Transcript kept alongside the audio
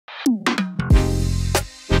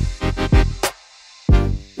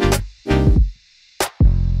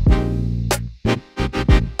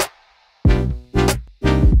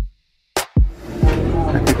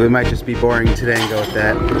We might just be boring today and go with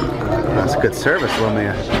that. That's good service,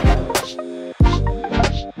 Lomia.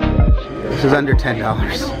 This is under $10.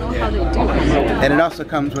 How they do it. And it also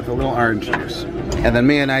comes with a little orange juice. And then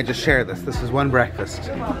Mia and I just share this. This is one breakfast.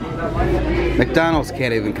 McDonald's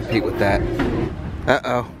can't even compete with that.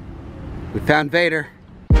 Uh-oh. We found Vader.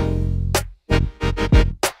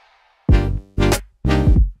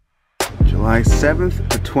 July 7th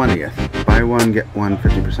to 20th. Buy one, get one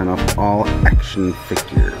 50% off all action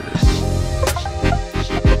figures.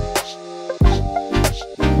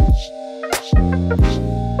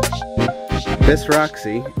 This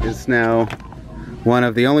Roxy is now one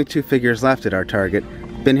of the only 2 figures left at our Target.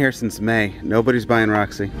 Been here since May. Nobody's buying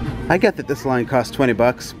Roxy. I get that this line costs 20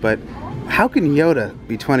 bucks, but how can Yoda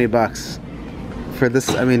be 20 bucks for this?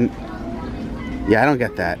 I mean, yeah, I don't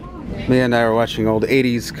get that. Mia and I were watching old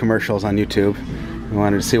 80s commercials on YouTube. We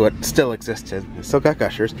wanted to see what still existed. They still got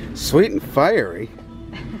Gushers. Sweet and Fiery.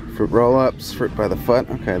 Fruit roll-ups, fruit by the foot.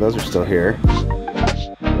 Okay, those are still here.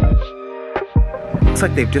 Looks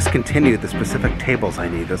like they've discontinued the specific tables I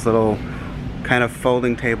need. Those little kind of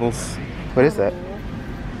folding tables. What is that?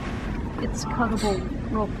 It's cuttable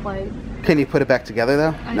roll plate. Can you put it back together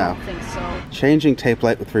though? I No. don't think so. Changing tape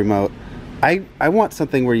light with remote. I want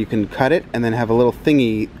something where you can cut it and then have a little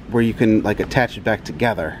thingy where you can like attach it back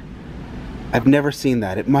together. I've never seen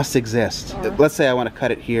that. It must exist. Let's say I want to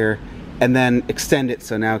cut it here and then extend it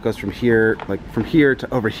so now it goes from here, like from here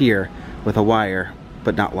to over here with a wire,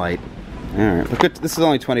 but not light. Alright, look at this is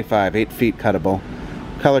only 25, 8 feet cuttable.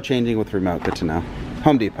 Color changing with remote, good to know.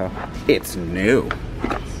 Home Depot. It's new.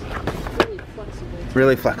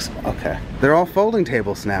 Really flexible, okay. They're all folding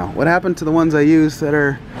tables now. What happened to the ones I used that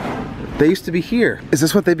are, they used to be here? Is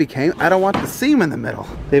this what they became? I don't want the seam in the middle.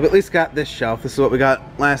 They've at least got this shelf. This is what we got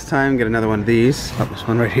last time. Get another one of these. Oh, there's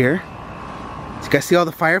one right here. Do you guys see all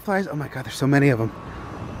the fireflies? Oh my God, there's so many of them.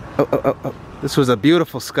 Oh, oh, oh, oh. This was a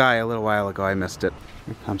beautiful sky a little while ago. I missed it.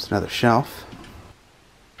 Here comes another shelf.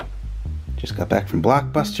 Just got back from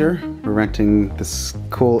Blockbuster. We're renting this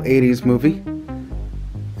cool 80s movie.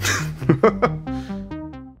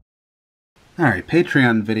 Alright,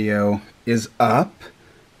 Patreon video is up.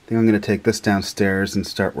 I think I'm going to take this downstairs and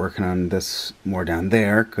start working on this more down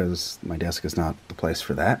there because my desk is not the place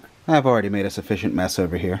for that. I've already made a sufficient mess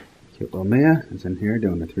over here. Cute little Mia is in here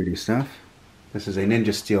doing the 3D stuff. This is a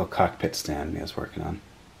Ninja Steel cockpit stand Mia's working on.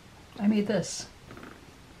 I made this.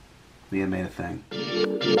 Mia made a thing.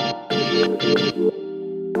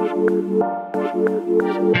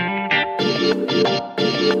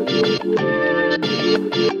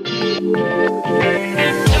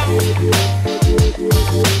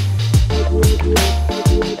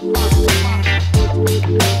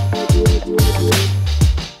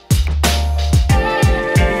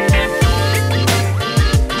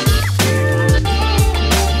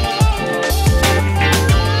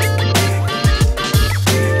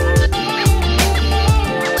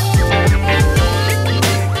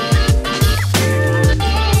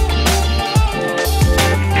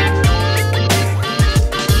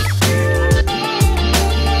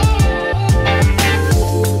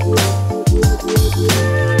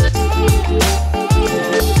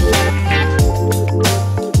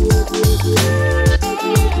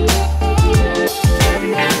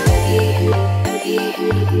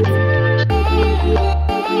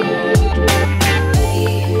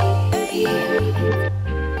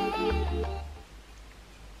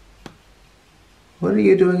 What are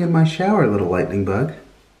you doing in my shower, little lightning bug?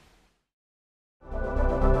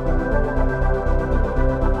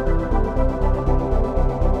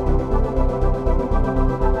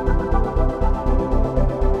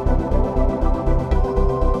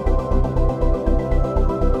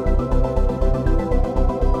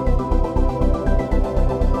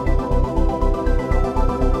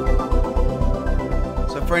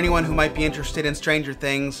 So for anyone who might be interested in Stranger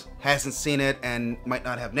Things, hasn't seen it, and might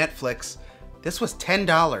not have Netflix, this was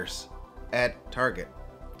 $10 at Target.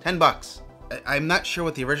 10 bucks. I'm not sure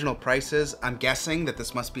what the original price is. I'm guessing that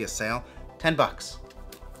this must be a sale. 10 bucks.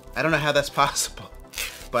 I don't know how that's possible,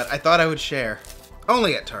 but I thought I would share.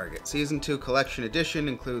 Only at Target. Season 2 Collection Edition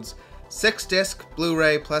includes 6-disc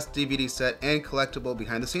Blu-ray plus DVD set and collectible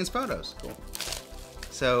behind-the-scenes photos. Cool.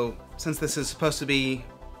 So, since this is supposed to be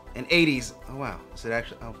an 80s... Oh, wow. Is it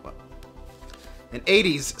actually... Oh, wow. An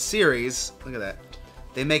 80s series. Look at that.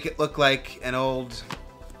 They make it look like an old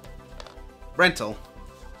rental.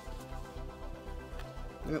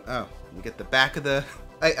 Oh, you get the back of the...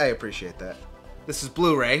 I appreciate that. This is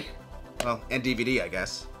Blu-ray. Well, and DVD, I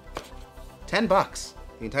guess. 10 bucks.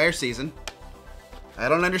 The entire season. I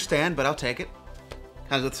don't understand, but I'll take it.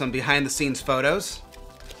 Comes with some behind-the-scenes photos.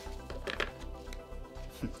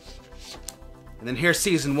 And then here's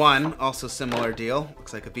season 1, also similar deal.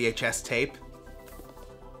 Looks like a VHS tape.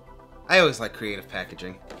 I always like creative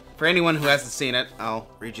packaging. For anyone who hasn't seen it, I'll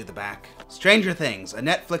read you the back. Stranger Things, a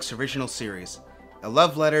Netflix original series. A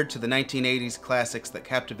love letter to the 1980s classics that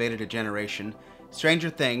captivated a generation, Stranger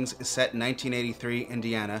Things is set in 1983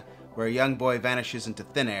 Indiana, where a young boy vanishes into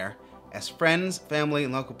thin air. As friends, family,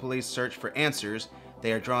 and local police search for answers,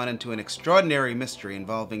 they are drawn into an extraordinary mystery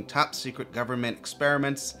involving top-secret government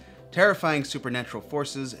experiments, terrifying supernatural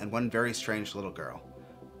forces, and one very strange little girl.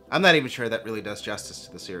 I'm not even sure that really does justice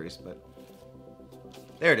to the series, but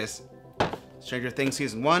there it is. Stranger Things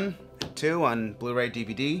Season 1 and 2 on Blu-ray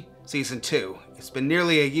DVD. Season 2. It's been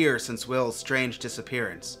nearly a year since Will's strange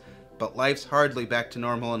disappearance, but life's hardly back to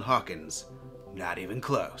normal in Hawkins. Not even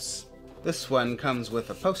close. This one comes with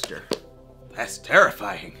a poster. That's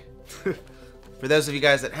terrifying. For those of you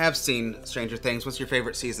guys that have seen Stranger Things, what's your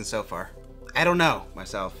favorite season so far? I don't know,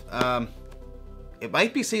 myself. It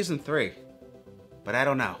might be season 3, but I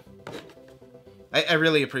don't know. I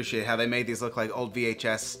really appreciate how they made these look like old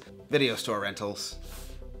VHS video store rentals.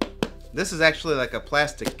 This is actually like a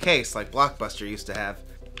plastic case like Blockbuster used to have.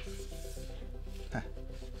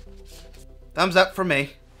 Thumbs up for me.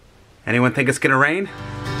 Anyone think it's gonna rain?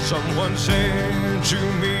 Someone said to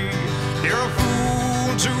me, you're a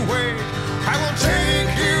fool to wait. I will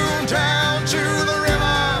take you down to the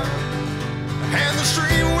river, and the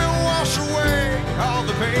stream will wash away all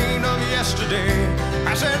the pain of yesterday.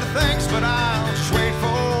 I said thanks, but I'll just wait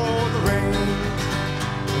for the rain.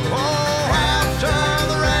 Oh, after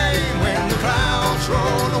the rain, when the clouds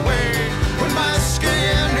roll away, when my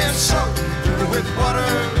skin is soaked with water,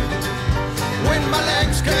 when my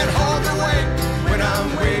legs can't hold the weight, when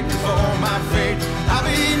I'm waiting for my fate, I'll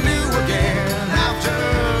be new again after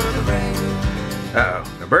the rain. Uh-oh.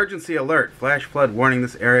 Emergency alert. Flash flood warning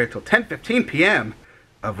this area till 10:15 p.m.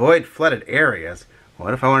 Avoid flooded areas.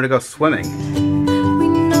 What if I wanted to go swimming? We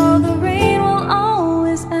know the rain will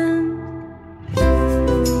always end.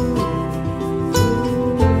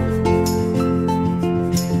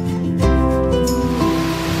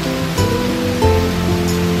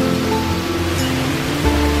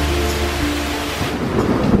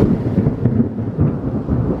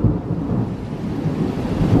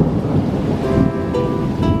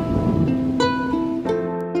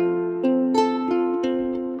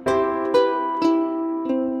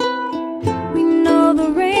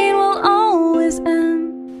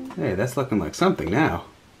 Hey, that's looking like something now.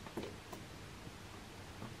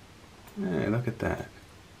 Hey, look at that.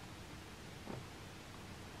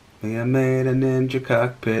 We have made a ninja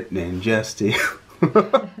cockpit, ninja steel.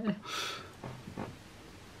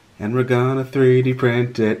 And we're gonna 3D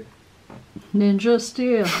print it. Ninja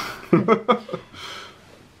steel.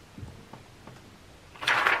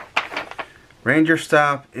 Ranger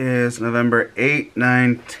Stop is November 8,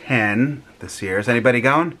 9, 10 this year. Is anybody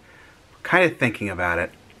going? Kind of thinking about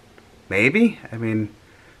it. Maybe? I mean,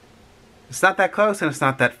 it's not that close and it's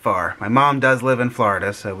not that far. My mom does live in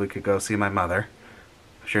Florida, so we could go see my mother.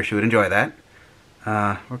 I'm sure she would enjoy that.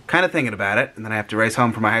 We're kind of thinking about it, and then I have to race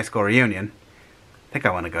home for my high school reunion. I think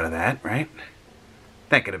I want to go to that, right?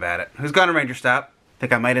 Thinking about it. Who's going to Ranger Stop? I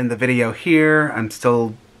think I might end the video here. I'm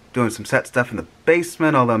still doing some set stuff in the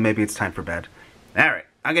basement, although maybe it's time for bed. Alright,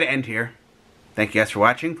 I'm going to end here. Thank you guys for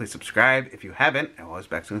watching. Please subscribe if you haven't. I'm always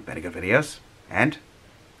back soon with many good videos. And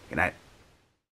good night.